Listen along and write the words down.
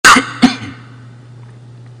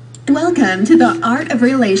Welcome to the Art of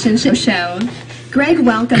Relationship Show. Greg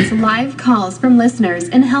welcomes live calls from listeners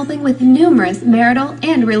in helping with numerous marital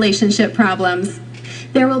and relationship problems.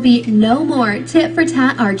 There will be no more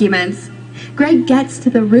tit-for-tat arguments. Greg gets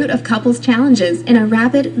to the root of couples' challenges in a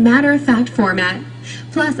rapid, matter-of-fact format,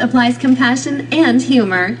 plus applies compassion and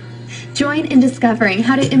humor. Join in discovering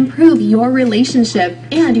how to improve your relationship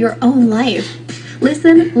and your own life.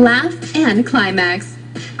 Listen, laugh, and climax.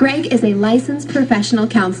 Greg is a licensed professional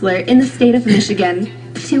counselor in the state of Michigan.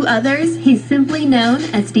 To others, he's simply known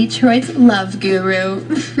as Detroit's love guru.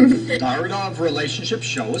 The Art of Relationship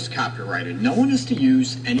Show is copyrighted. No one is to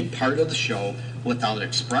use any part of the show without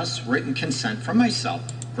express written consent from myself,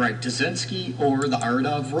 Greg Dzinski, or the Art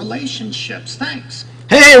of Relationships. Thanks.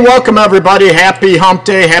 Hey, welcome everybody. Happy hump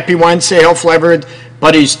day, happy Wednesday. Hopefully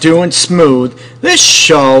everybody's doing smooth. This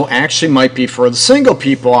show actually might be for the single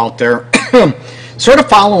people out there. Sort of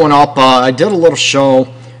following up, I did a little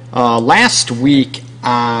show last week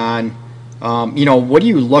on, what do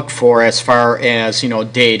you look for as far as,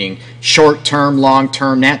 dating, short-term,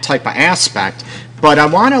 long-term, that type of aspect. But I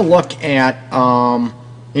want to look at,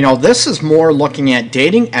 this is more looking at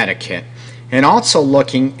dating etiquette and also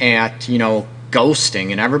looking at,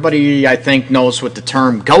 ghosting. And everybody, I think, knows what the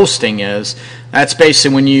term ghosting is. That's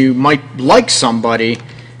basically when you might like somebody,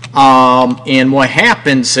 and what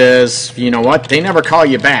happens is, they never call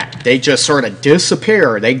you back. They just sort of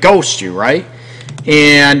disappear. They ghost you, right?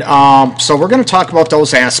 And so we're going to talk about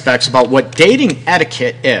those aspects, about what dating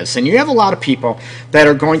etiquette is. And you have a lot of people that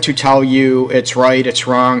are going to tell you it's right, it's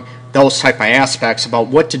wrong, those type of aspects about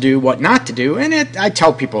what to do, what not to do. And I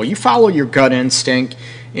tell people, you follow your gut instinct,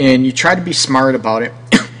 and you try to be smart about it,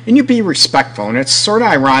 and you be respectful. And it's sort of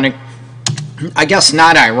ironic, I guess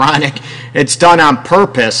not ironic, it's done on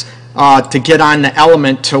purpose to get on the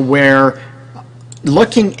element to where,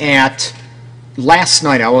 looking at, last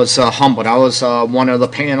night I was humbled. I was one of the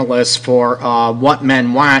panelists for What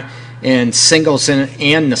Men Want in Singles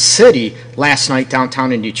in the City last night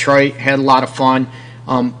downtown in Detroit. Had a lot of fun.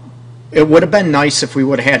 It would have been nice if we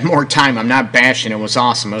would have had more time. I'm not bashing. It was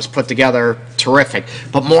awesome. It was put together terrific.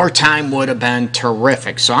 But more time would have been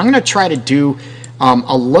terrific. So I'm going to try to do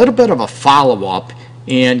a little bit of a follow-up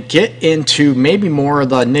and get into maybe more of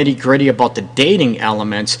the nitty-gritty about the dating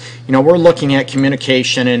elements. We're looking at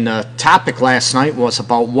communication, and the topic last night was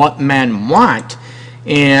about what men want.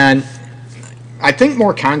 And I think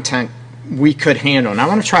more content we could handle. And I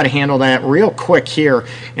want to try to handle that real quick here.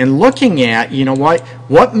 And looking at,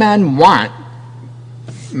 what men want,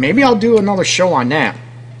 maybe I'll do another show on that.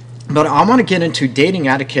 But I want to get into dating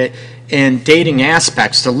etiquette and dating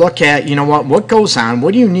aspects to look at, what goes on,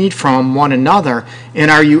 what do you need from one another,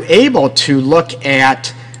 and are you able to look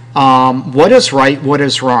at what is right, what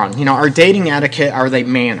is wrong? Our dating etiquette, are they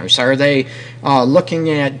manners? Are they looking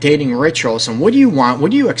at dating rituals? And what do you want?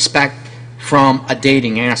 What do you expect from a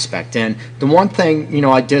dating aspect? And the one thing,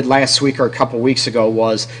 I did last week or a couple weeks ago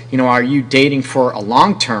was, are you dating for a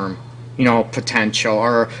long-term, potential,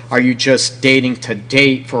 or are you just dating to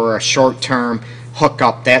date for a short-term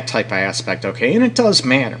hookup, that type of aspect, okay? And it does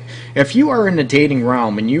matter. If you are in the dating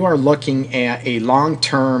realm and you are looking at a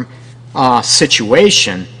long-term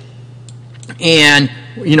situation, and,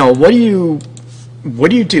 what do you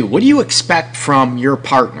do? What do you expect from your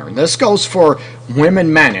partner? This goes for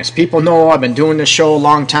women, men. As people know, I've been doing this show a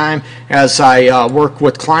long time. As I work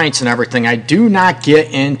with clients and everything, I do not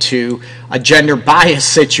get into a gender bias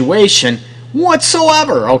situation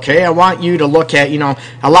whatsoever, okay? I want you to look at,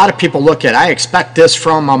 a lot of people look at, I expect this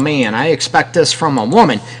from a man, I expect this from a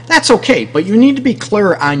woman. That's okay, but you need to be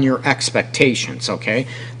clear on your expectations, okay?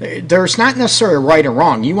 There's not necessarily right or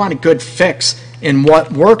wrong. You want a good fix in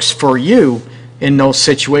what works for you in those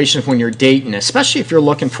situations when you're dating, especially if you're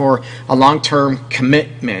looking for a long-term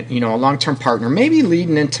commitment, a long-term partner, maybe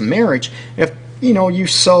leading into marriage, if, you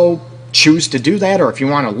so choose to do that, or if you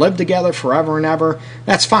want to live together forever and ever,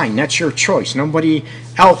 that's fine. That's your choice. Nobody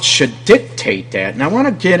else should dictate that. And I want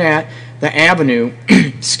to get at the avenue,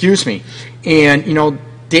 excuse me, and,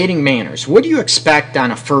 dating manners. What do you expect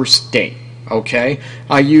on a first date? Okay,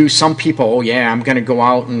 some people, oh yeah, I'm going to go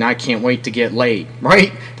out and I can't wait to get laid,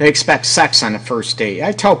 right? They expect sex on a first date.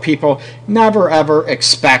 I tell people, never ever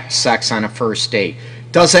expect sex on a first date.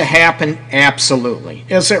 Does it happen? Absolutely.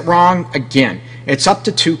 Is it wrong? Again, it's up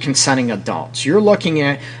to two consenting adults. You're looking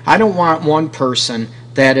at, I don't want one person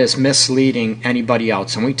that is misleading anybody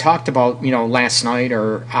else. And we talked about, last night,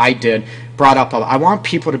 or I did, brought up, I want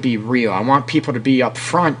people to be real. I want people to be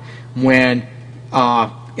upfront when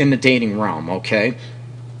in the dating realm, okay?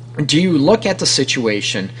 Do you look at the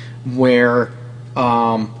situation where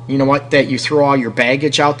you know what, that you throw all your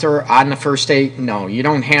baggage out there on the first date? No, you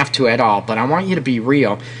don't have to at all. But I want you to be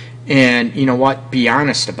real and, you know what, be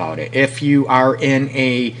honest about it. If you are in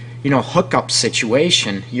a, you know, hookup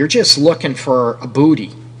situation, you're just looking for a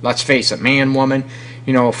booty. Let's face it, man, woman,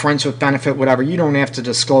 you know, friends with benefit, whatever, you don't have to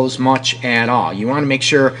disclose much at all. You want to make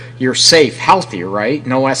sure you're safe, healthy, right?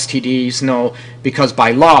 No STDs, no, because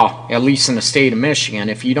by law, at least in the state of Michigan,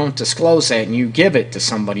 if you don't disclose that and you give it to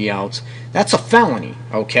somebody else, that's a felony,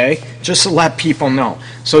 okay? Just to let people know.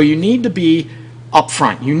 So you need to be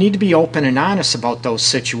upfront. You need to be open and honest about those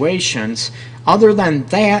situations. Other than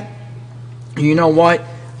that, you know what?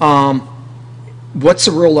 What's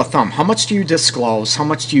the rule of thumb? How much do you disclose? How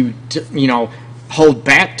much do you, you know, hold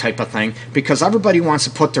back type of thing? Because everybody wants to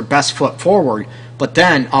put their best foot forward, but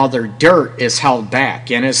then all their dirt is held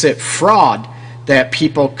back. And is it fraud that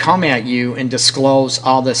people come at you and disclose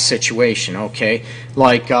all this situation, okay?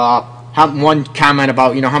 Like one comment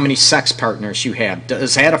about, you know, how many sex partners you have.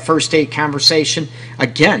 Is that a first date conversation?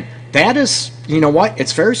 Again, that is, you know what,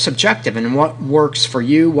 it's very subjective, and what works for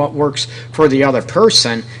you, what works for the other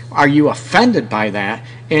person. Are you offended by that?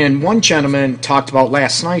 And one gentleman talked about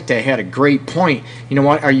last night that had a great point. You know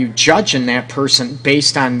what, are you judging that person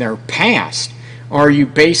based on their past, or are you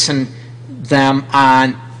basing them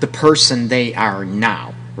on the person they are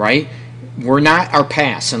now, right? We're not our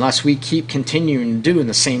past unless we keep continuing doing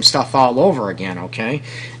the same stuff all over again, okay?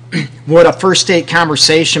 Would a first date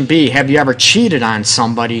conversation be, have you ever cheated on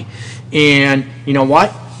somebody? And you know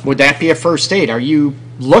what? Would that be a first date? Are you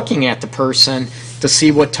looking at the person to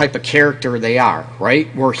see what type of character they are,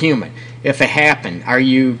 right? We're human. If it happened, are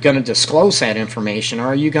you going to disclose that information, or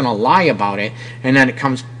are you going to lie about it and then it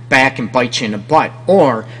comes back and bites you in the butt?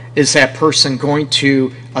 Or is that person going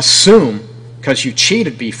to assume, because you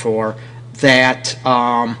cheated before, that,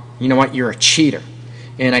 you know what, you're a cheater?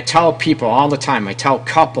 And I tell people all the time, I tell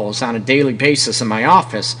couples on a daily basis in my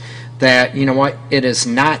office that, you know what, it is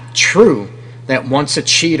not true that once a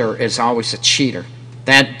cheater is always a cheater.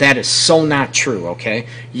 That is so not true, okay?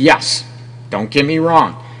 Yes, don't get me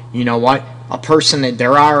wrong. You know what, a person that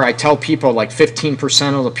there are, I tell people like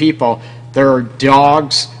 15% of the people, there are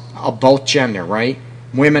dogs of both gender, right?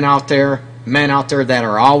 Women out there, men out there that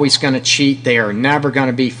are always going to cheat. They are never going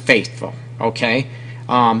to be faithful, okay?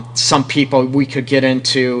 Some people we could get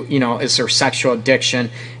into, you know, is there sexual addiction?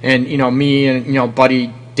 And, you know, me and, you know,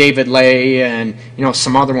 buddy David Lay and, you know,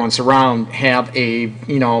 some other ones around have a,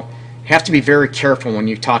 you know, have to be very careful when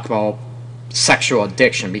you talk about sexual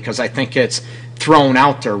addiction, because I think it's thrown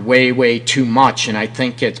out there way, way too much, and I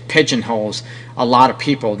think it pigeonholes a lot of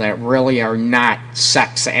people that really are not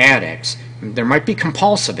sex addicts. There might be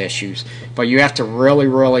compulsive issues, but you have to really,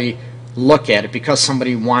 really look at it. Because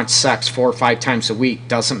somebody wants sex 4 or 5 times a week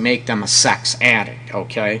doesn't make them a sex addict,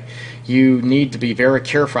 okay? You need to be very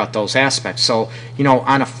careful at those aspects. So, you know,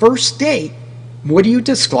 on a first date, what do you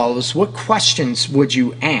disclose? What questions would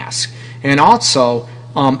you ask? And also,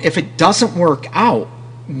 if it doesn't work out,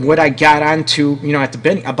 what I got onto, you know, at the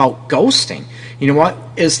beginning about ghosting, you know what,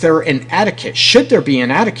 is there an etiquette? Should there be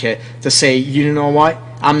an etiquette to say, you know what,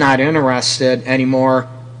 I'm not interested anymore,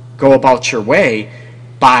 go about your way,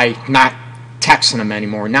 by not texting them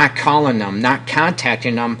anymore, not calling them, not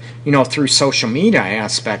contacting them, you know, through social media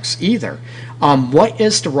aspects either. What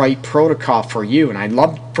is the right protocol for you? And I'd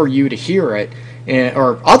love for you to hear it,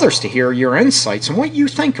 or others to hear your insights and what you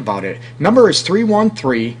think about it. Number is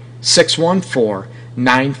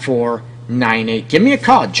 313-614-9498. Give me a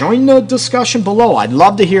call. Join the discussion below. I'd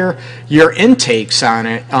love to hear your intakes on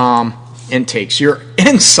it. Your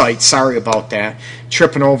insights. Sorry about that.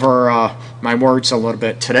 Tripping over my words a little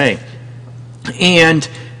bit today. And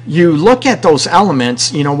you look at those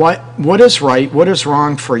elements, you know what is right, what is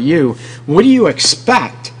wrong for you, what do you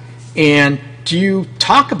expect, and do you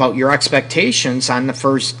talk about your expectations on the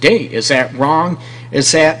first date? Is that wrong?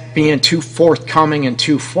 Is that being too forthcoming and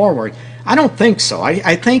too forward? I don't think so.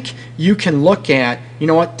 I think you can look at, you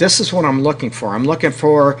know what, this is what I'm looking for. I'm looking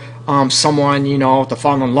for someone, you know, to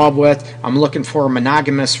fall in love with. I'm looking for a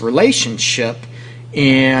monogamous relationship.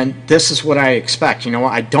 And this is what I expect. You know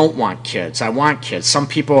what? I don't want kids. I want kids. Some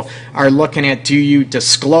people are looking at, do you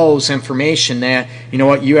disclose information that, you know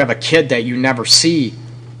what, you have a kid that you never see?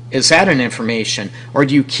 Is that an information? Or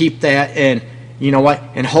do you keep that in, you know what,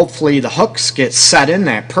 and hopefully the hooks get set in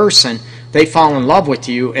that person, they fall in love with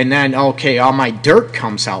you, and then, okay, all my dirt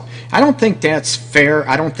comes out. I don't think that's fair.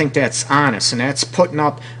 I don't think that's honest. And that's putting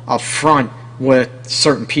up a front with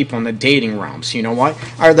certain people in the dating realms. You know what?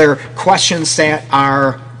 Are there questions that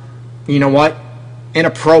are, you know what,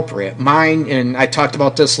 inappropriate? Mine, and I talked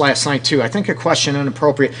about this last night too, I think a question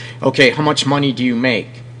inappropriate, okay, how much money do you make?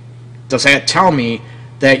 Does that tell me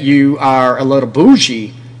that you are a little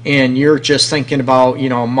bougie and you're just thinking about,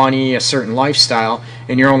 money, a certain lifestyle,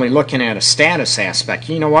 and you're only looking at a status aspect?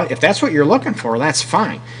 You know what? If that's what you're looking for, that's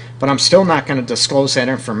fine. But I'm still not going to disclose that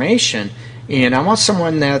information. And I want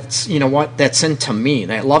someone that's, that's into me,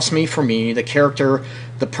 that loves me for me, the character,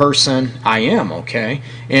 the person I am, okay?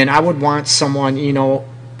 And I would want someone,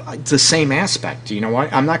 the same aspect.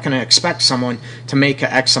 I'm not going to expect someone to make an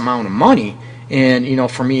X amount of money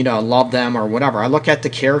and, for me to love them or whatever. I look at the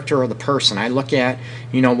character of the person. I look at,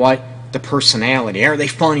 the personality. Are they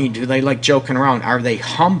funny? Do they like joking around? Are they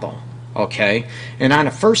humble? Okay? And on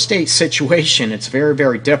a first date situation, it's very,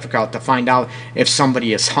 very difficult to find out if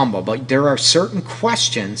somebody is humble. But there are certain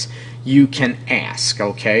questions you can ask,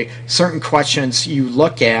 okay? Certain questions you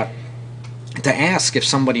look at to ask if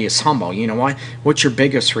somebody is humble. What's your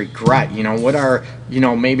biggest regret? What are,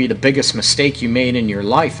 maybe the biggest mistake you made in your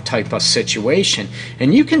life type of situation.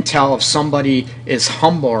 And you can tell if somebody is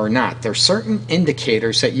humble or not. There's certain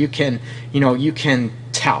indicators that you can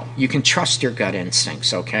tell. You can trust your gut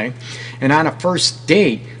instincts, okay? And on a first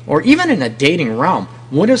date, or even in a dating realm,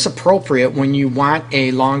 what is appropriate when you want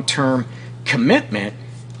a long-term commitment?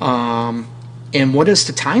 And what is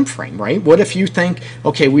the time frame, right? What if you think,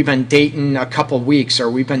 okay, we've been dating a couple weeks or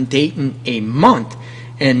we've been dating a month,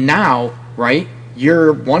 and now, right,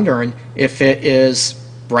 you're wondering if it is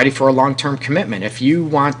ready for a long-term commitment, if you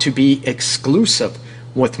want to be exclusive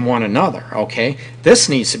with one another, okay? This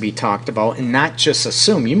needs to be talked about and not just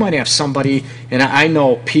assume. You might have somebody, and I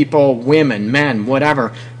know people, women, men,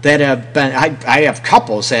 whatever, that have been, I have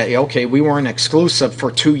couples that, okay, we weren't exclusive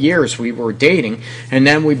for 2 years, we were dating, and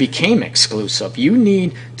then we became exclusive. You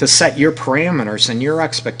need to set your parameters and your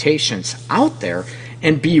expectations out there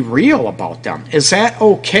and be real about them. Is that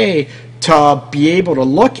okay to be able to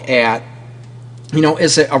look at,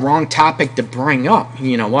 is it a wrong topic to bring up?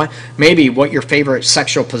 Maybe what your favorite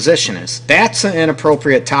sexual position is. That's an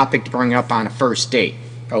inappropriate topic to bring up on a first date,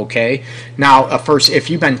 okay? Now, if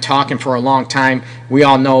you've been talking for a long time, we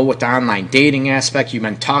all know with the online dating aspect, you've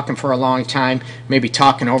been talking for a long time, maybe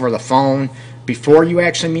talking over the phone before you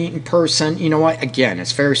actually meet in person. Again,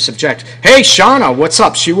 it's very subjective. Hey, Shauna, what's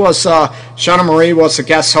up? Shauna Marie was the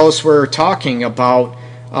guest host. We were talking about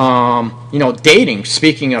dating.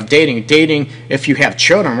 Speaking of dating if you have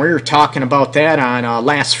children. We were talking about that on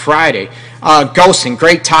last Friday. Ghosting,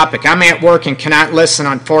 great topic. I'm at work and cannot listen,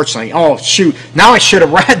 unfortunately. Oh, shoot. Now I should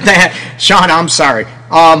have read that. Shauna, I'm sorry.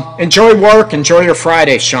 Enjoy work. Enjoy your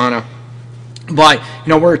Friday, Shauna. But,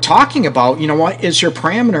 we're talking about, is your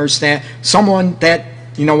parameters that someone that,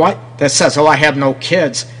 that says, oh, I have no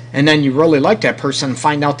kids, and then you really like that person and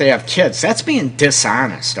find out they have kids. That's being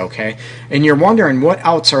dishonest, okay? And you're wondering what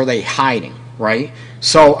else are they hiding, right?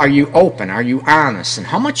 So are you open? Are you honest? And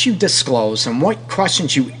how much you disclose and what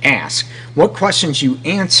questions you ask, what questions you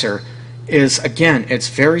answer is, again, it's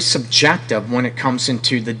very subjective when it comes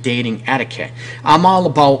into the dating etiquette. I'm all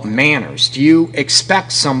about manners. Do you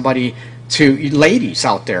expect somebody to, ladies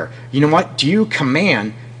out there, do you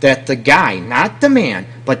command that the guy, not the man,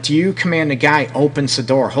 but do you command the guy opens the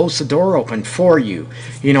door, holds the door open for you?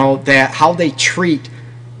 That how they treat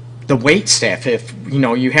the wait staff. If,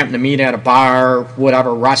 you happen to meet at a bar,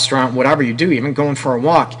 whatever, restaurant, whatever you do, even going for a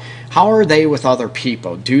walk, how are they with other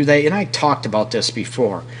people? Do they, and I talked about this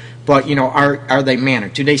before, but, are they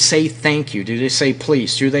mannered? Do they say thank you? Do they say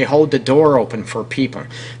please? Do they hold the door open for people?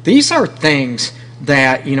 These are things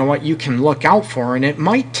that, you can look out for, and it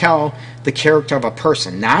might tell the character of a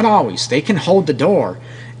person. Not always. They can hold the door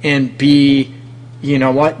and be,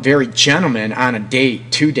 very gentleman on a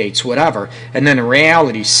date, 2 dates, whatever, and then the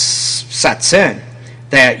reality sets in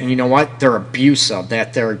that, they're abusive,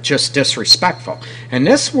 that they're just disrespectful. And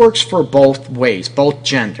this works for both ways, both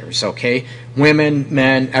genders, okay? Women,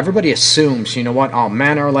 men, everybody assumes, all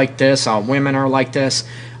men are like this, all women are like this.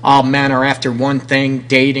 All men are after one thing,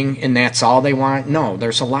 dating, and that's all they want. No,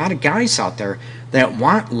 there's a lot of guys out there that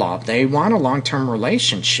want love. They want a long-term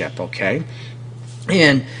relationship, okay?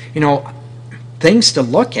 And, things to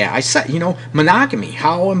look at. I said, monogamy,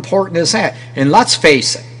 how important is that? And let's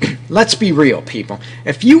face it, let's be real, people.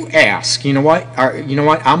 If you ask,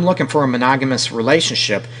 I'm looking for a monogamous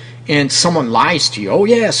relationship, and someone lies to you, oh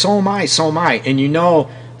yeah, so am I, and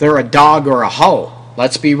they're a dog or a hoe.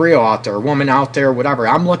 Let's be real out there, a woman out there, whatever.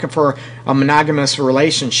 I'm looking for a monogamous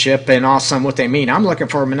relationship, and all of a sudden what they mean, I'm looking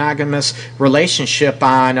for a monogamous relationship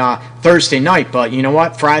on Thursday night, but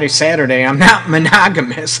Friday, Saturday, I'm not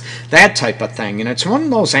monogamous, that type of thing. And it's one of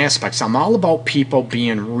those aspects. I'm all about people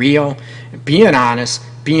being real, being honest,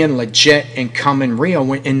 being legit, and coming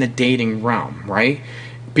real in the dating realm, right?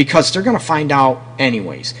 because they're going to find out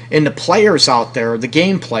anyways. And the players out there, the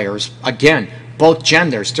game players, again, both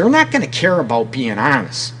genders, they're not going to care about being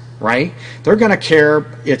honest, right? They're going to care,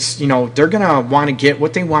 they're going to want to get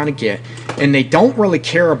what they want to get, and they don't really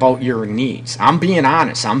care about your needs. I'm being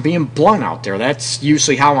honest. I'm being blunt out there. That's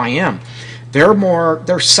usually how I am.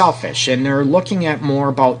 They're selfish, and they're looking at more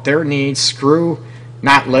about their needs.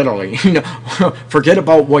 Not literally, forget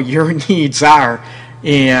about what your needs are,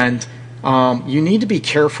 and you need to be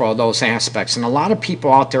careful of those aspects. And a lot of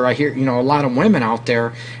people out there, I hear, a lot of women out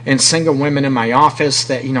there, and single women in my office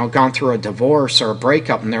that, gone through a divorce or a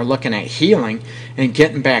breakup, and they're looking at healing and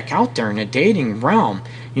getting back out there in a dating realm.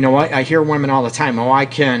 I hear women all the time, I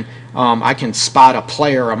can spot a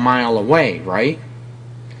player a mile away, right?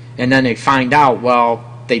 And then they find out, well,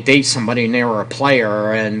 they date somebody and they were a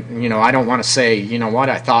player, and, I don't want to say,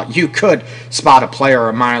 I thought you could spot a player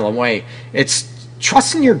a mile away. It's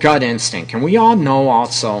trusting your gut instinct. And we all know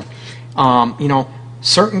also,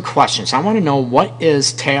 certain questions. I want to know what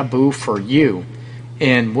is taboo for you,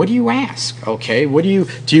 and what do you ask? Okay,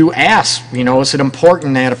 do you ask? Is it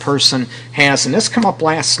important that a person has? And this come up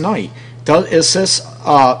last night. Is this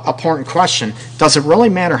an important question? Does it really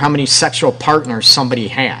matter how many sexual partners somebody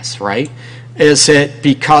has? Right? Is it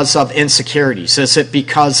because of insecurities? Is it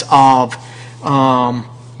because of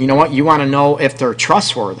you want to know if they're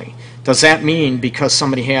trustworthy? Does that mean because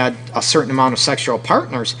somebody had a certain amount of sexual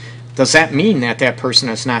partners, does that mean that that person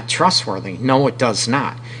is not trustworthy? No, it does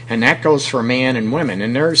not. And that goes for men and women.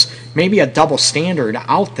 And there's maybe a double standard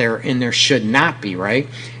out there, and there should not be, right?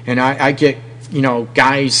 And I get,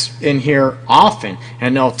 guys in here often,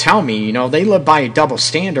 and they'll tell me, they live by a double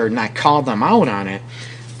standard, and I call them out on it.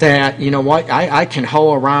 That, I can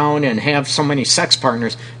hoe around and have so many sex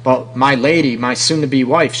partners, but my lady, my soon-to-be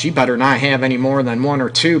wife, she better not have any more than one or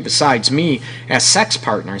two besides me as sex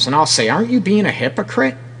partners. And I'll say, aren't you being a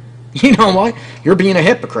hypocrite? You know what? You're being a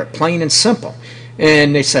hypocrite, plain and simple.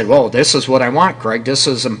 And they said, well, this is what I want, Greg. This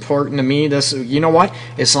is important to me. This, what?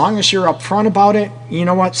 As long as you're upfront about it,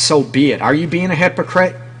 so be it. Are you being a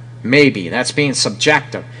hypocrite? Maybe. That's being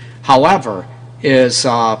subjective. However, as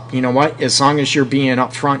long as you're being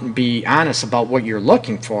upfront and be honest about what you're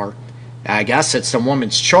looking for, I guess it's the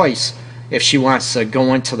woman's choice if she wants to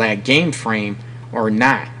go into that game frame or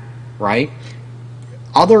not, right?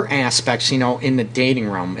 Other aspects, in the dating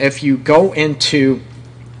realm, if you go into,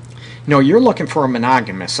 you're looking for a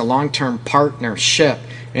monogamous, a long-term partnership,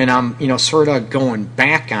 and I'm, sort of going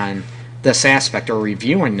back on this aspect or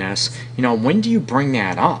reviewing this, when do you bring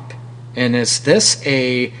that up? And is this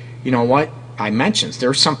I mentioned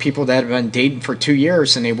there's some people that have been dating for 2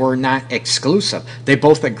 years and they were not exclusive. They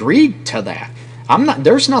both agreed to that.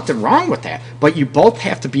 There's nothing wrong with that, but you both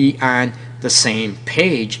have to be on the same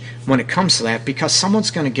page when it comes to that, because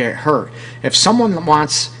someone's going to get hurt. If someone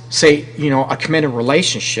wants, say, a committed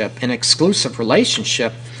relationship, an exclusive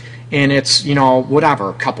relationship, and it's,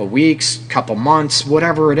 a couple weeks, couple months,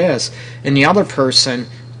 whatever it is, and the other person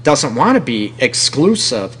doesn't want to be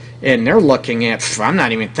exclusive, and they're looking at, I'm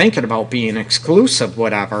not even thinking about being exclusive,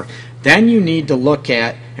 whatever, then you need to look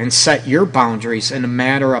at and set your boundaries in a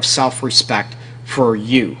matter of self-respect for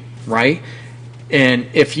you, right? And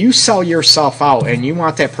if you sell yourself out and you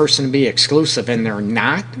want that person to be exclusive and they're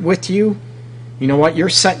not with you, you're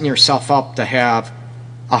setting yourself up to have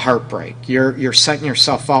a heartbreak. You're setting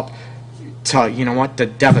yourself up to, the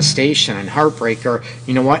devastation and heartbreak, or,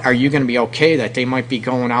 are you going to be okay that they might be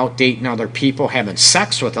going out dating other people, having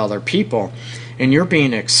sex with other people, and you're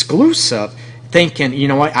being exclusive,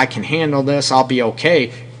 thinking, I can handle this, I'll be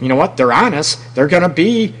okay. They're honest, they're going to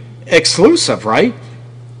be exclusive, right?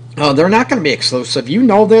 They're not going to be exclusive. You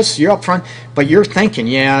know this, you're up front, but you're thinking,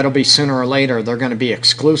 yeah, it'll be sooner or later, they're going to be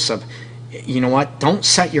exclusive. Don't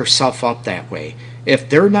set yourself up that way. If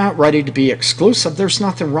they're not ready to be exclusive, there's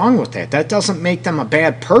nothing wrong with that. That doesn't make them a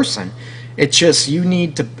bad person. It's just you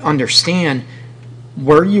need to understand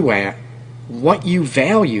where you at, what you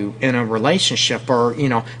value in a relationship, or,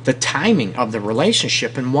 the timing of the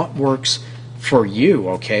relationship and what works for you,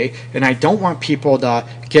 okay? And I don't want people to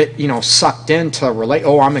get, sucked into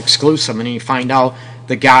I'm exclusive, and then you find out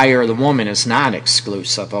the guy or the woman is not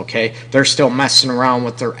exclusive, okay? They're still messing around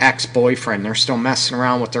with their ex-boyfriend. They're still messing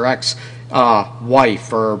around with their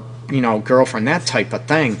ex-wife or, girlfriend, that type of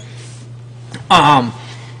thing.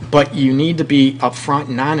 But you need to be upfront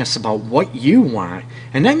and honest about what you want,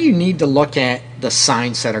 and then you need to look at the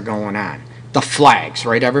signs that are going on. The flags,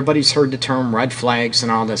 right? Everybody's heard the term red flags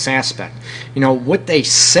and all this aspect. What they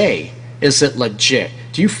say, is it legit?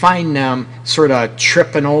 Do you find them sort of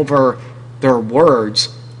tripping over their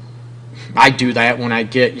words? I do that when I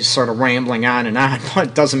get sort of rambling on and on, but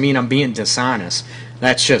it doesn't mean I'm being dishonest.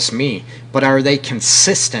 That's just me. But are they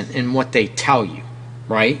consistent in what they tell you,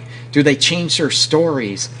 right? Do they change their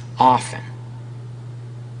stories often?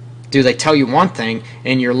 Do they tell you one thing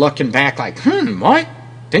and you're looking back like, what?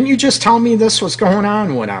 Didn't you just tell me this was going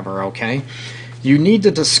on? Whatever, okay? You need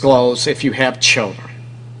to disclose if you have children.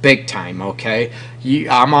 Big time, okay?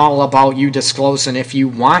 I'm all about you disclosing if you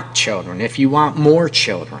want children, if you want more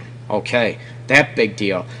children, okay? That big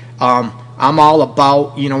deal. I'm all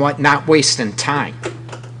about, not wasting time.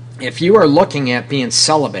 If you are looking at being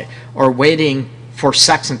celibate or waiting for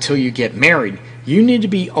sex until you get married, you need to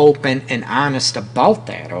be open and honest about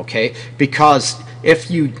that, okay? Because if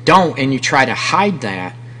you don't and you try to hide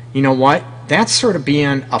that, you know what? That's sort of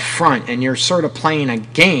being a front, and you're sort of playing a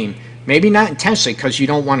game, maybe not intentionally because you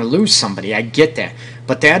don't want to lose somebody. I get that.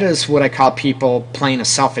 But that is what I call people playing a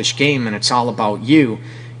selfish game, and it's all about you,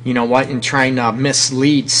 and trying to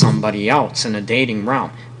mislead somebody else in a dating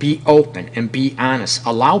realm. Be open and be honest.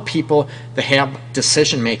 Allow people to have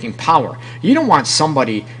decision-making power. You don't want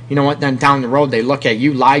somebody, then down the road they look at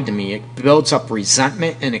you, lied to me. It builds up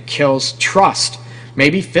resentment and it kills trust.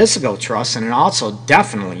 Maybe physical trust, and it also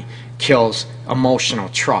definitely kills emotional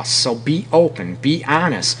trust. So be open, be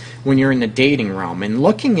honest when you're in the dating realm and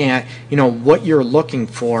looking at, what you're looking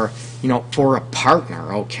for, for a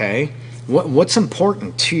partner, okay? What's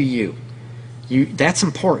important to you? That's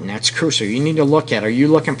important. That's crucial. You need to look at, are you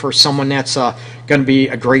looking for someone that's going to be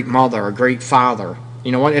a great mother, a great father?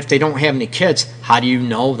 You know what? If they don't have any kids, how do you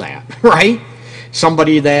know that, right?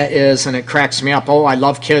 Somebody that is, and it cracks me up, oh, I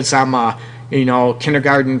love kids, I'm a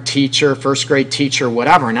kindergarten teacher, first grade teacher,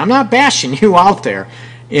 whatever, and I'm not bashing you out there.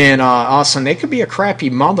 And all of a sudden, they could be a crappy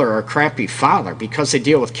mother or a crappy father because they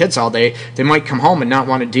deal with kids all day. They might come home and not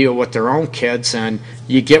want to deal with their own kids, and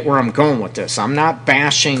you get where I'm going with this. I'm not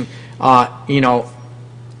bashing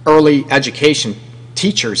early education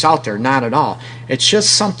teachers out there, not at all. It's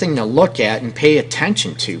just something to look at and pay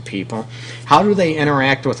attention to, people. How do they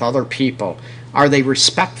interact with other people? Are they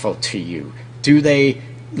respectful to you? Do they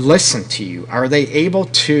listen to you? Are they able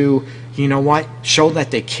to, show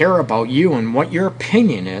that they care about you and what your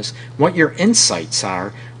opinion is, what your insights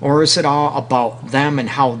are, or is it all about them and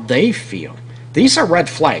how they feel? These are red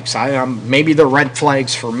flags. Maybe they're red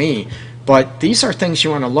flags for me, but these are things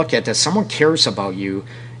you want to look at, that someone cares about you,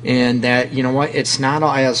 and that, it's not,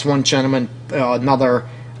 as one gentleman, another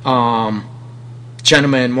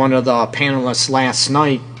gentleman, one of the panelists last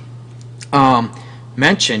night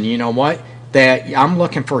mentioned, that I'm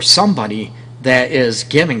looking for somebody that is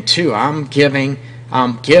giving too. I'm giving,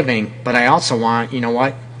 but I also want,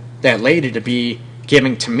 that lady to be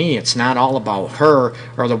giving to me. It's not all about her,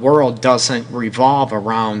 or the world doesn't revolve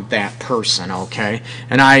around that person, okay?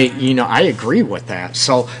 And I agree with that.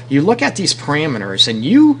 So you look at these parameters and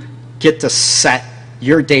you get to set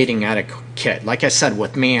your dating etiquette. Like I said,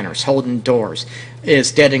 with manners, holding doors.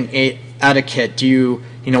 Is dating etiquette, do you,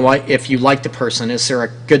 if you like the person, is there a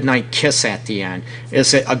good night kiss at the end?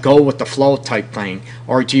 Is it a go with the flow type thing?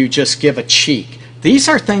 Or do you just give a cheek? These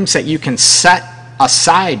are things that you can set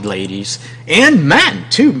aside, ladies, and men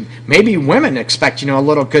too. Maybe women expect, a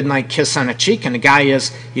little good night kiss on a cheek, and the guy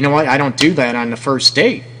is, I don't do that on the first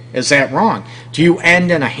date. Is that wrong? Do you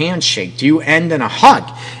end in a handshake? Do you end in a hug?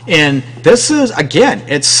 And this is, again,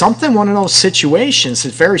 it's something, one of those situations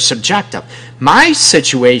is very subjective. My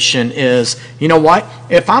situation is,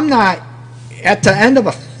 if I'm not, at the end of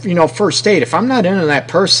a first date, if I'm not into that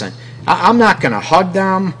person, I'm not going to hug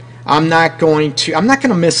them. I'm not going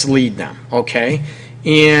to mislead them, okay?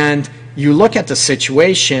 And you look at the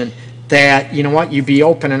situation that, you be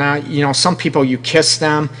open and out. Some people, you kiss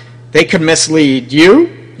them, they could mislead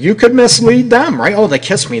you. You could mislead them, right? Oh, they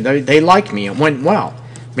kissed me. They like me. It went well.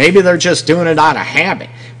 Maybe they're just doing it out of habit.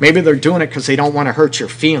 Maybe they're doing it because they don't want to hurt your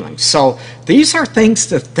feelings. So these are things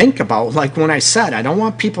to think about. Like when I said, I don't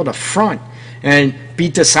want people to front and be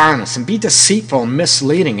dishonest and be deceitful and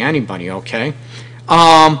misleading anybody, okay?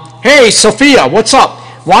 Hey, Sophia, what's up?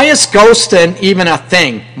 Why is ghosting even a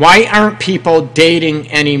thing? Why aren't people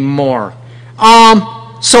dating anymore?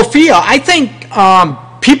 Sophia, I think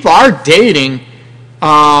people are dating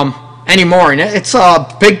anymore, and it's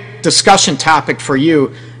a big discussion topic for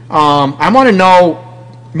you. I want to know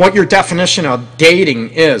what your definition of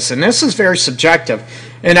dating is, and this is very subjective.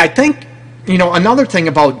 And I think, another thing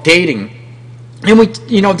about dating, and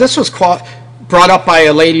this was brought up by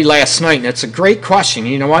a lady last night, and it's a great question.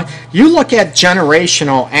 You know what? You look at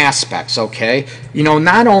generational aspects, okay?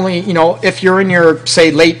 Not only, if you're in your, say,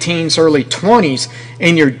 late teens, early 20s,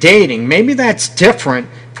 and you're dating, maybe that's different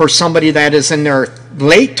for somebody that is in their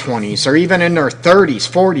late 20s or even in their 30s,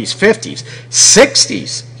 40s, 50s,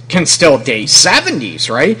 60s. can still date 70s,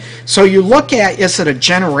 right? So you look at, is it a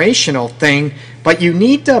generational thing? But you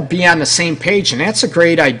need to be on the same page, and that's a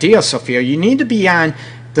great idea, Sophia. You need to be on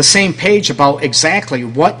the same page about exactly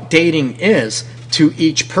what dating is to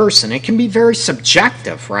each person. It can be very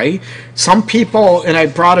subjective, right? Some people, and I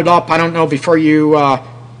brought it up, I don't know, before you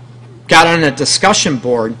got on a discussion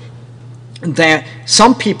board, that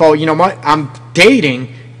some people, you know what, I'm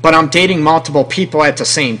dating, but I'm dating multiple people at the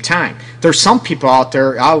same time. There's some people out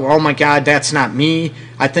there, oh my God, that's not me.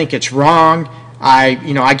 I think it's wrong.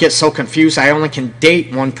 I get so confused. I only can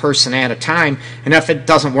date one person at a time, and if it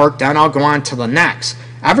doesn't work, then I'll go on to the next.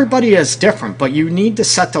 Everybody is different, but you need to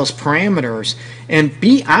set those parameters and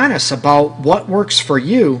be honest about what works for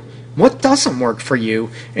you, what doesn't work for you,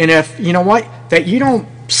 and if, you know what, that you don't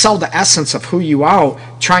sell the essence of who you are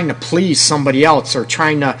trying to please somebody else or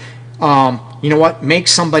trying to, make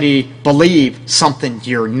somebody believe something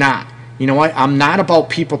you're not. You know what? I'm not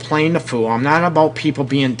about people playing the fool. I'm not about people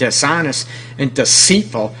being dishonest and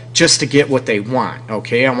deceitful just to get what they want,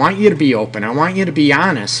 okay? I want you to be open. I want you to be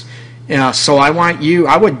honest. So I want you,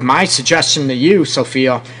 my suggestion to you,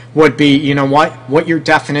 Sophia, would be, you know what your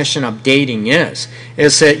definition of dating is.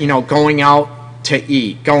 Is it, going out to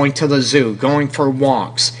eat, going to the zoo, going for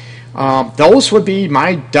walks? Those would be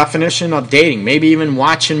my definition of dating. Maybe even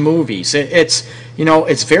watching movies. It's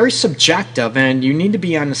very subjective, and you need to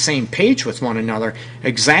be on the same page with one another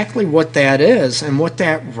exactly what that is and what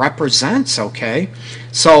that represents, okay?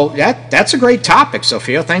 So that's a great topic,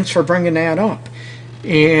 Sophia. Thanks for bringing that up.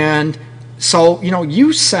 And so,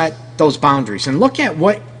 you set those boundaries and look at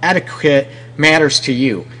what etiquette matters to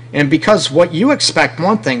you. And because what you expect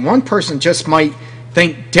one thing, one person just might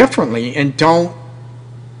think differently and don't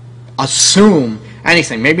assume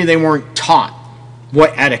anything. Maybe they weren't taught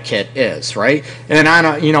what etiquette is, right? And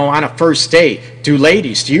on a first date, do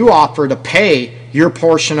you offer to pay your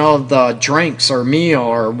portion of the drinks or meal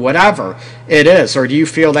or whatever it is, or do you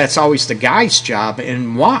feel that's always the guy's job,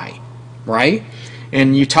 and why, right?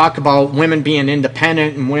 And you talk about women being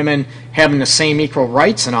independent and women having the same equal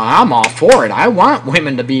rights, and I'm all for it. I want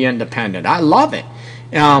women to be independent. I love it.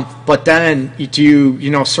 But then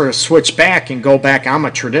you sort of switch back and go back, I'm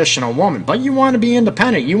a traditional woman, but you want to be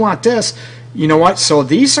independent. You want this. You know what? So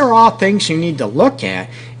these are all things you need to look at.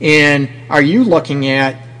 And are you looking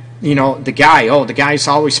at, the guy, the guy's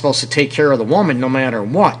always supposed to take care of the woman no matter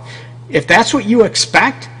what. If that's what you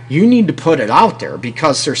expect, you need to put it out there,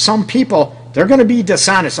 because there's some people, they're going to be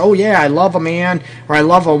dishonest. Oh yeah, I love a man, or I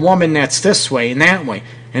love a woman that's this way and that way.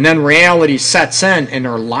 And then reality sets in and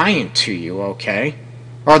they're lying to you, okay?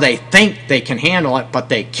 Or they think they can handle it, but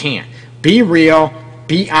they can't. Be real,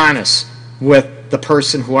 be honest with the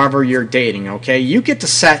person, whoever you're dating, okay? You get to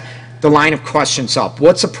set the line of questions up.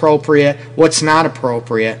 What's appropriate, what's not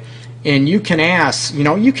appropriate, and you can ask,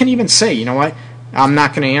 you can even say, you know what, I'm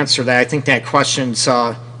not going to answer that. I think that question's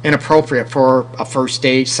inappropriate for a first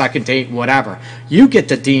date, second date, whatever. You get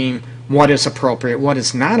to deem what is appropriate, what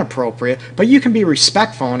is not appropriate, but you can be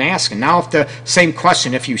respectful in asking. Now, if the same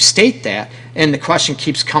question, if you state that, and the question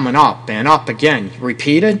keeps coming up and up again,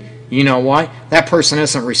 repeated, you know what? That person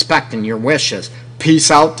isn't respecting your wishes. Peace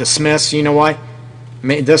out, dismiss, you know what?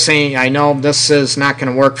 I know this is not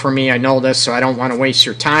going to work for me. I know this, so I don't want to waste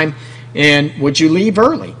your time. And would you leave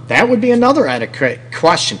early? That would be another etiquette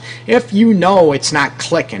question. If you know it's not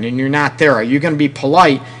clicking and you're not there, are you going to be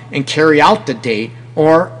polite and carry out the date?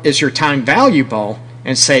 Or is your time valuable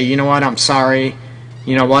and say, you know what, I'm sorry,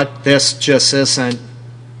 you know what, this just isn't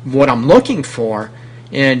what I'm looking for,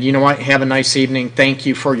 and you know what, have a nice evening, thank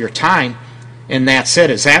you for your time, and that's it.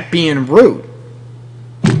 Is that being rude?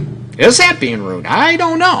 Is that being rude? I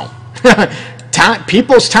don't know.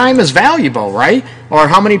 People's time is valuable, right? Or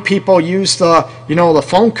how many people use the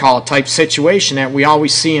phone call type situation that we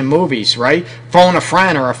always see in movies, right? Phone a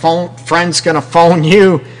friend, or friend's going to phone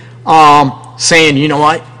you saying, you know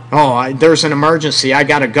what, there's an emergency, I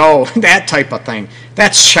got to go, that type of thing.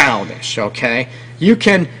 That's childish, okay? You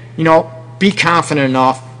can, be confident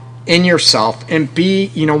enough in yourself and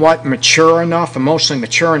be, mature enough, emotionally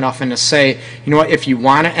mature enough, and to say, you know what, if you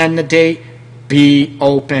want to end the date, be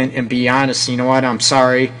open and be honest. You know what, I'm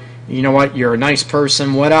sorry, you know what, you're a nice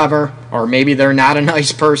person, whatever, or maybe they're not a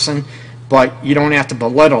nice person, but you don't have to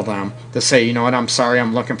belittle them to say, you know what, I'm sorry,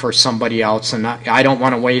 I'm looking for somebody else, and I don't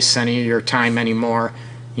want to waste any of your time anymore.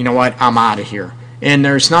 You know what, I'm out of here. And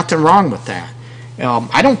there's nothing wrong with that.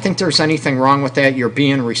 I don't think there's anything wrong with that. You're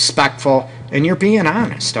being respectful, and you're being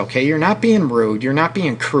honest, okay? You're not being rude. You're not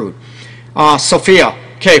being crude. Sophia,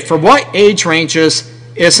 okay, for what age ranges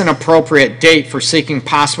is an appropriate date for seeking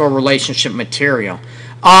possible relationship material?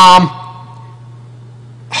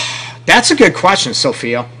 That's a good question,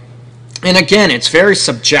 Sophia. And again, it's very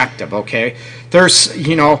subjective, okay? There's,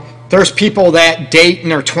 there's people that date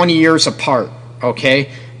and they're 20 years apart,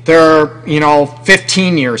 okay? They're,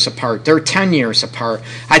 15 years apart. They're 10 years apart.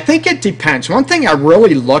 I think it depends. One thing I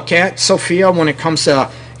really look at, Sophia, when it comes to,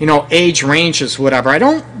 age ranges, whatever, I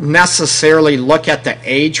don't necessarily look at the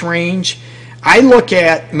age range. I look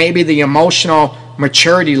at maybe the emotional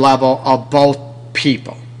maturity level of both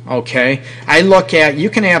people, okay? I look at, you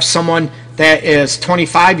can have someone that is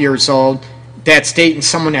 25 years old that's dating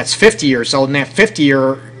someone that's 50 years old, and that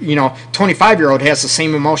 25-year-old has the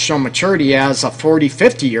same emotional maturity as a 40,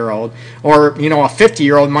 50-year-old, or, a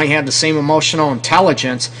 50-year-old might have the same emotional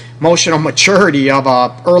intelligence, emotional maturity of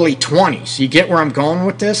a early 20s. You get where I'm going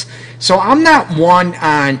with this? So I'm not one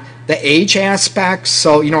on the age aspect.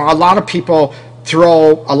 So, a lot of people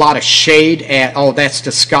throw a lot of shade at, oh, that's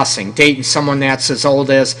disgusting, dating someone that's as old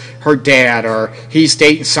as her dad, or he's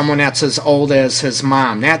dating someone that's as old as his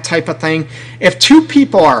mom, that type of thing. If two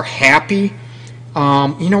people are happy,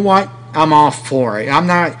 you know what, I'm all for it. I'm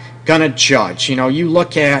not going to judge. You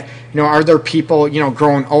look at, are there people,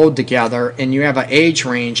 growing old together, and you have an age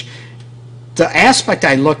range. The aspect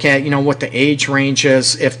I look at, what the age range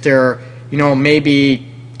is, if they're, maybe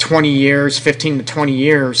 20 years, 15 to 20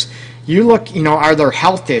 years, you look, are there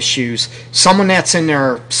health issues? Someone that's in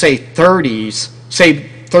their, say, 30s, say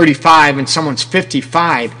 35, and someone's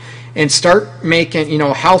 55, and start making,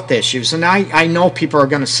 health issues. And I know people are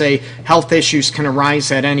going to say health issues can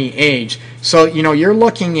arise at any age. So, you're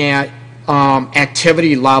looking at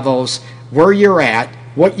activity levels, where you're at,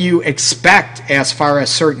 what you expect as far as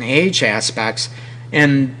certain age aspects,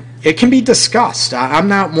 and it can be discussed. I'm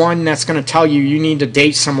not one that's going to tell you you need to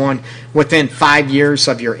date someone within 5 years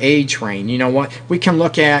of your age range. You know what? We can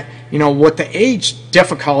look at, what the age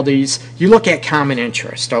difficulties, you look at common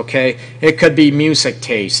interest, okay? It could be music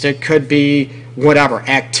taste. It could be whatever,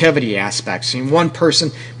 activity aspects. And one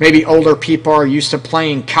person, maybe older people are used to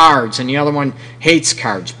playing cards and the other one hates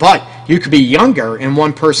cards. But you could be younger and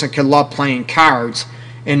one person could love playing cards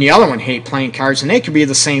and the other one hate playing cards, and they could be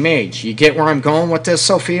the same age. You get where I'm going with this,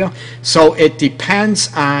 Sophia? So it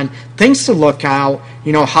depends on things to look out,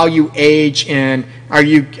 how you age, and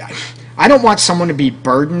I don't want someone to be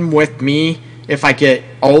burdened with me if I get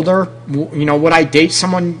older. Would I date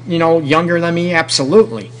someone, younger than me?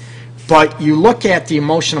 Absolutely. But you look at the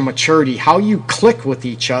emotional maturity, how you click with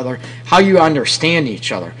each other, how you understand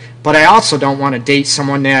each other. But I also don't want to date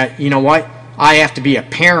someone that, I have to be a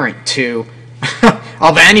parent to,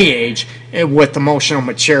 of any age, with emotional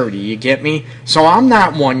maturity. You get me? So I'm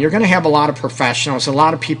not one. You're going to have a lot of professionals, a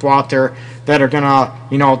lot of people out there that are going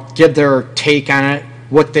to, give their take on it,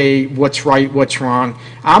 what's right, what's wrong.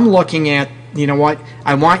 I'm looking at,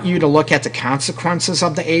 I want you to look at the consequences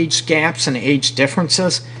of the age gaps and the age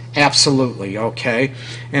differences. Absolutely, okay?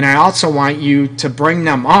 And I also want you to bring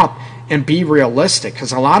them up and be realistic,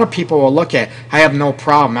 because a lot of people will look at, I have no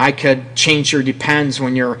problem, I could change your depends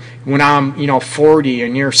when I'm 40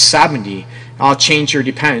 and you're 70. I'll change your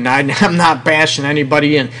depends. I'm not bashing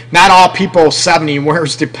anybody, and not all people 70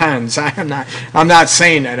 wears depends. I'm not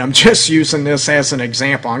saying that. I'm just using this as an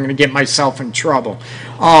example. I'm going to get myself in trouble.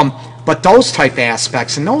 But those type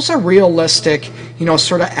aspects, and those are realistic,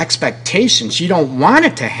 sort of expectations. You don't want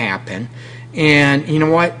it to happen, and you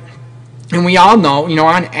know what? And we all know,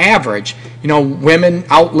 on average, women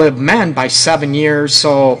outlive men by 7 years.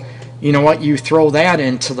 So, you know what? You throw that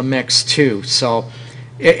into the mix too. So,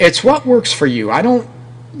 it's what works for you. I don't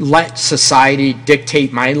let society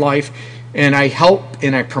dictate my life, and I help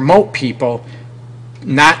and I promote people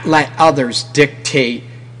not let others dictate,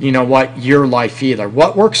 your life either.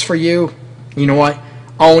 What works for you,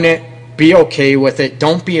 own it. Be okay with it.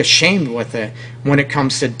 Don't be ashamed with it when it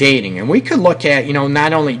comes to dating. And we could look at,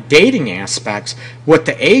 not only dating aspects with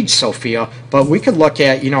the age, Sophia, but we could look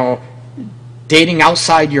at, dating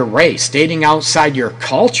outside your race, dating outside your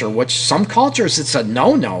culture, which some cultures it's a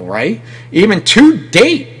no-no, right? Even to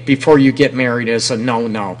date before you get married is a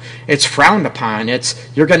no-no. It's frowned upon.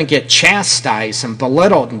 You're going to get chastised and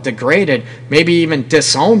belittled and degraded, maybe even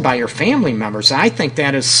disowned by your family members. I think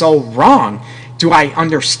that is so wrong. Do I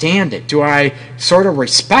understand it? Do I sort of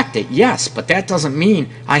respect it? Yes, but that doesn't mean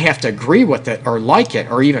I have to agree with it or like it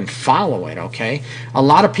or even follow it, okay? A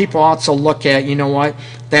lot of people also look at,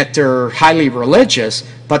 that they're highly religious,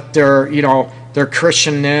 but they're, their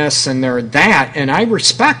Christianness and they're that, and I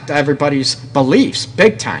respect everybody's beliefs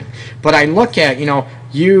big time. But I look at,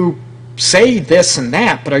 you say this and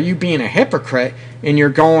that, but are you being a hypocrite and you're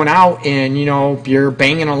going out and, you're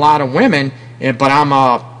banging a lot of women, but I'm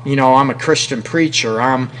a Christian preacher,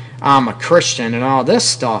 I'm a Christian and all this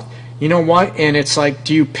stuff. You know what? And it's like,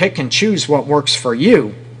 do you pick and choose what works for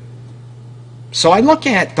you? So I look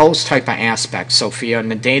at those type of aspects, Sophia, in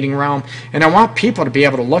the dating realm, and I want people to be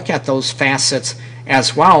able to look at those facets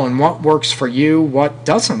as well, and what works for you, what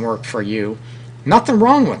doesn't work for you. Nothing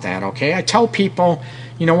wrong with that, okay? I tell people,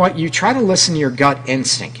 you know what, you try to listen to your gut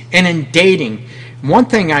instinct. And in dating, one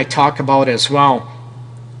thing I talk about as well,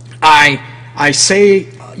 I say,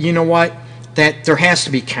 you know what, that there has to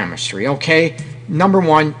be chemistry, okay? Number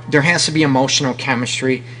one, there has to be emotional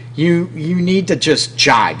chemistry. You need to just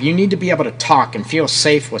jive. You need to be able to talk and feel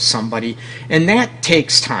safe with somebody, and that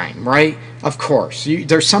takes time, right? Of course.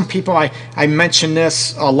 There's some people, I mentioned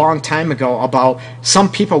this a long time ago about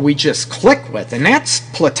some people we just click with, and that's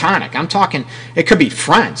platonic. I'm talking, it could be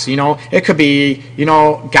friends, you know, it could be, you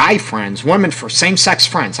know, guy friends, women for same-sex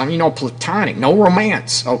friends. I mean, you know, platonic, no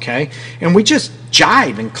romance, okay? And we just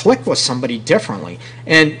jive and click with somebody differently.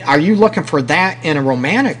 And are you looking for that in a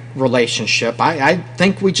romantic relationship? I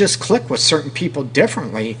think we just click with certain people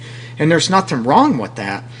differently, and there's nothing wrong with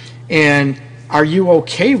that. And are you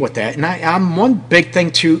okay with that? And I'm one big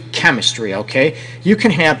thing too, chemistry, okay? You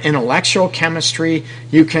can have intellectual chemistry,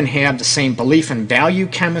 you can have the same belief and value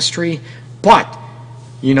chemistry, but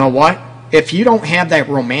you know what? If you don't have that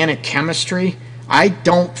romantic chemistry, I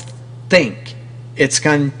don't think it's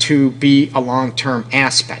going to be a long-term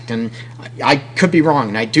aspect. And I could be wrong.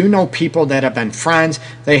 And I do know people that have been friends.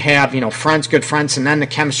 They have, you know, friends, good friends, and then the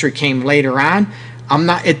chemistry came later on.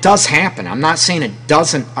 It does happen. I'm not saying it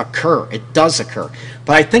doesn't occur. It does occur.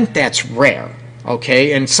 But I think that's rare,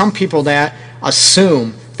 okay? And some people that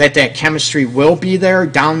assume that that chemistry will be there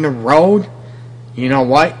down the road, you know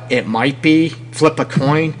what? It might be. Flip a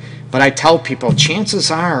coin. But I tell people, chances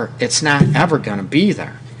are it's not ever going to be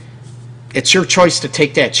there. It's your choice to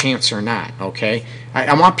take that chance or not, okay?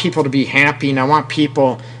 I want people to be happy, and I want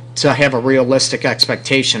people to have a realistic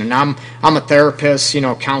expectation. And I'm a therapist, you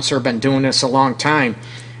know, counselor, been doing this a long time,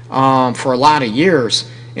 for a lot of years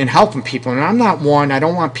in helping people. And I'm not one, I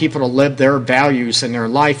don't want people to live their values in their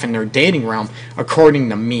life and their dating realm according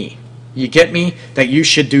to me. You get me? That you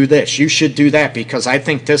should do this, you should do that, because I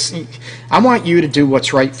think this, I want you to do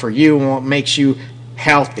what's right for you and what makes you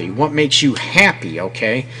healthy, what makes you happy,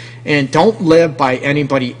 okay? And don't live by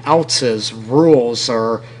anybody else's rules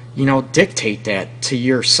or, you know, dictate that to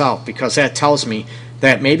yourself, because that tells me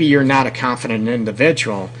that maybe you're not a confident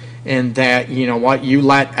individual, and that, you know what, you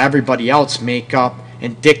let everybody else make up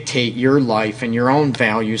and dictate your life and your own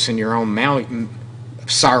values and your own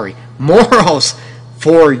morals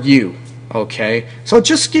for you, okay? So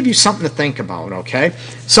just give you something to think about, okay?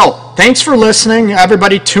 So thanks for listening,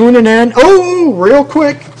 everybody tuning in. Oh, real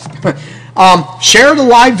quick, share the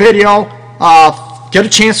live video, get a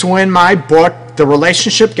chance to win my book, The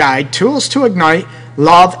Relationship Guide, Tools to Ignite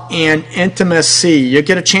Love and Intimacy. You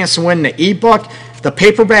get a chance to win the ebook. The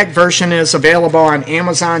paperback version is available on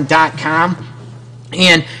Amazon.com.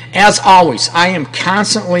 And as always, I am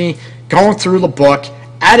constantly going through the book,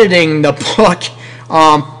 editing the book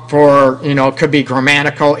for, you know, it could be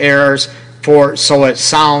grammatical errors, so it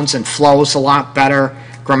sounds and flows a lot better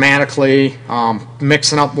grammatically,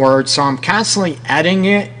 mixing up words. So I'm constantly editing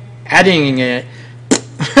it.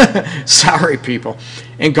 Sorry, people,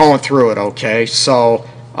 and going through it, okay? So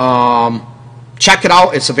check it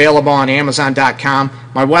out. It's available on Amazon.com.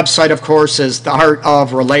 My website, of course, is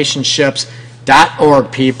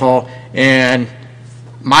theartofrelationships.org, people. And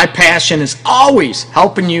my passion is always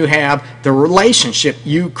helping you have the relationship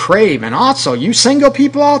you crave. And also, you single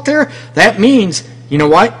people out there, that means, you know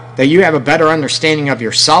what, that you have a better understanding of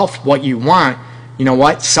yourself, what you want, you know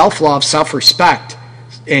what, self-love, self-respect,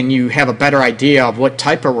 and you have a better idea of what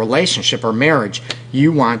type of relationship or marriage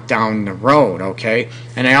you want down the road, okay?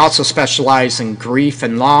 And I also specialize in grief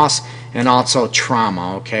and loss, and also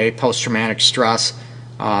trauma, okay? Post-traumatic stress,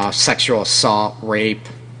 sexual assault, rape,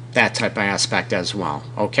 that type of aspect as well,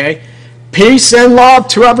 okay? Peace and love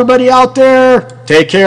to everybody out there. Take care.